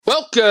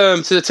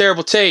Welcome to the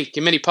Terrible Take,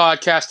 a mini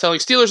podcast telling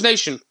Steelers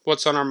Nation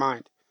what's on our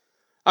mind.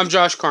 I'm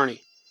Josh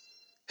Carney.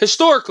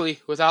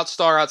 Historically, without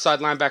star outside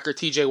linebacker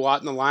TJ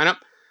Watt in the lineup,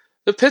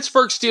 the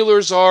Pittsburgh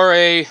Steelers are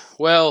a,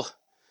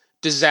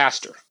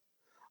 disaster.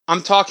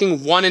 I'm talking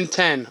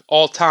 1-10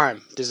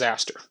 all-time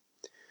disaster.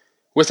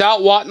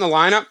 Without Watt in the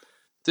lineup,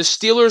 the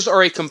Steelers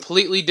are a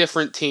completely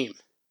different team.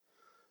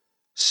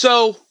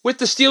 So, with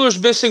the Steelers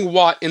missing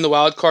Watt in the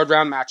wild card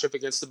round matchup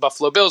against the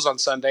Buffalo Bills on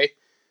Sunday,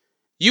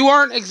 you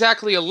aren't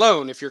exactly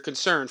alone if you're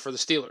concerned for the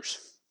Steelers.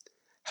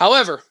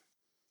 However,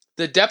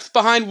 the depth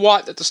behind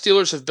Watt that the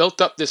Steelers have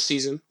built up this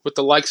season, with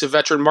the likes of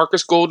veteran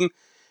Marcus Golden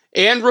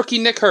and rookie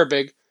Nick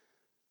Herbig,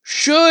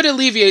 should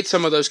alleviate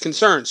some of those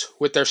concerns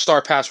with their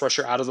star pass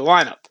rusher out of the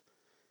lineup.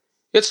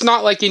 It's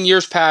not like in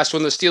years past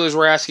when the Steelers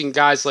were asking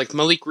guys like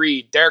Malik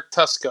Reed, Derek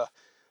Tuska,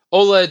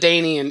 Ola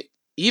Adeni, and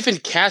even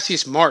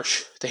Cassius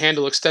Marsh to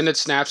handle extended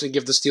snaps and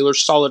give the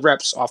Steelers solid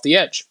reps off the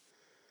edge.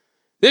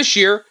 This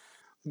year,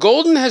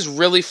 Golden has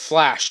really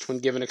flashed when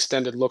given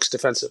extended looks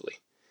defensively.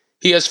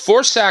 He has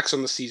 4 sacks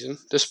on the season,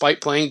 despite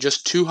playing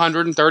just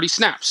 230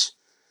 snaps.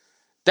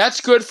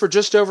 That's good for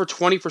just over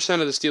 20% of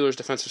the Steelers'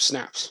 defensive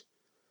snaps.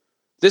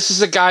 This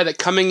is a guy that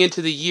coming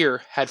into the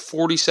year had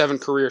 47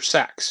 career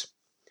sacks.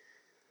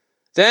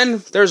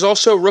 Then there's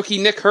also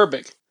rookie Nick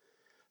Herbig,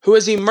 who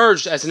has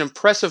emerged as an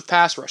impressive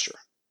pass rusher,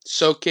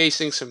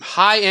 showcasing some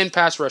high-end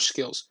pass rush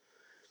skills.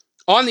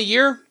 On the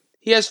year,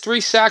 he has 3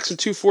 sacks and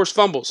 2 forced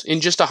fumbles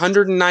in just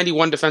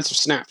 191 defensive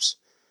snaps.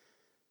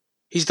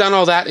 He's done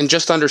all that in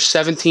just under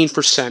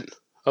 17%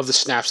 of the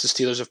snaps the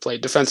Steelers have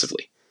played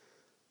defensively.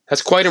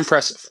 That's quite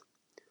impressive.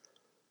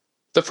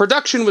 The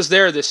production was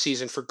there this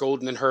season for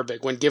Golden and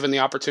Herbig when given the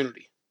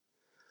opportunity.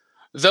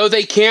 Though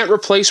they can't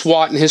replace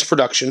Watt in his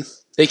production,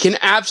 they can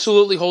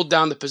absolutely hold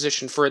down the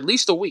position for at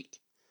least a week.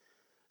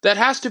 That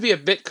has to be a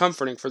bit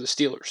comforting for the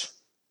Steelers.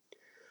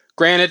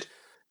 Granted,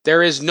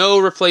 there is no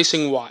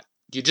replacing Watt.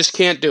 You just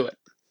can't do it.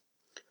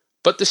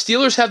 But the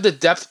Steelers have the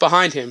depth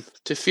behind him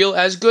to feel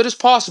as good as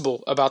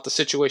possible about the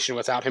situation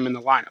without him in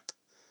the lineup.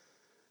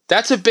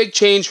 That's a big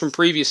change from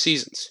previous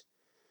seasons.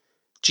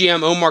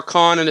 GM Omar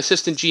Khan and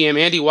assistant GM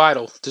Andy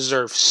Weidel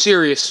deserve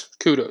serious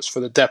kudos for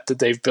the depth that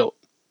they've built.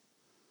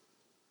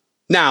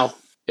 Now,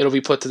 it'll be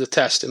put to the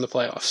test in the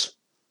playoffs.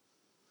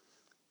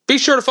 Be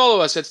sure to follow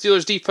us at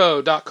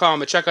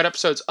SteelersDepot.com and check out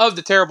episodes of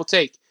The Terrible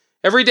Take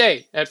every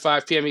day at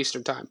 5 p.m.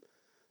 Eastern Time.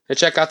 And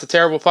check out The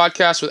Terrible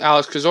Podcast with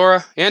Alex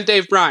Kozora and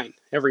Dave Bryan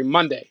every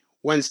Monday,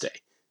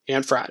 Wednesday,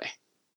 and Friday.